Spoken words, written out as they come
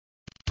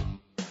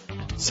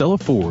Sell a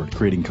Ford,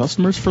 creating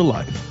customers for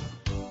life.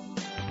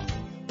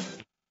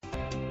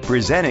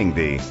 Presenting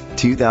the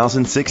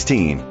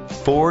 2016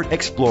 Ford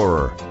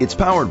Explorer. It's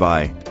powered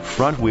by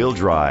front-wheel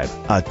drive,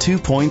 a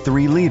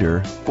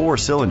 2.3-liter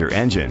four-cylinder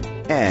engine,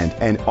 and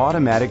an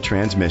automatic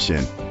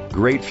transmission.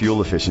 Great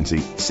fuel efficiency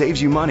saves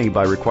you money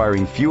by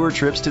requiring fewer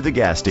trips to the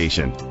gas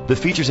station. The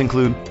features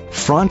include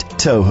front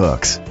tow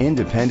hooks,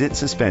 independent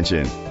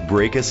suspension,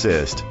 brake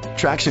assist,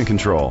 traction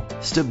control,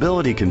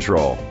 stability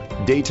control,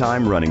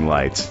 daytime running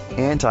lights,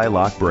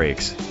 anti-lock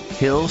brakes,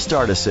 hill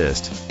start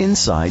assist.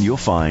 Inside you'll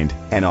find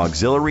an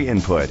auxiliary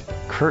input,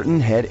 curtain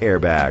head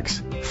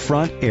airbags,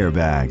 front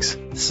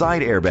airbags,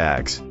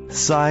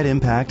 side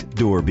impact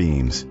door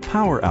beams,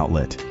 power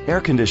outlet,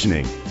 air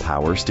conditioning,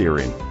 power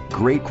steering.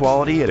 Great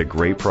quality at a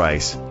great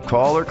price.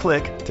 Call or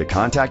click to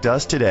contact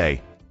us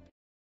today.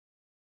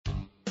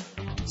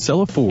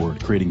 Sell a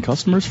Ford, creating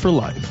customers for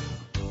life.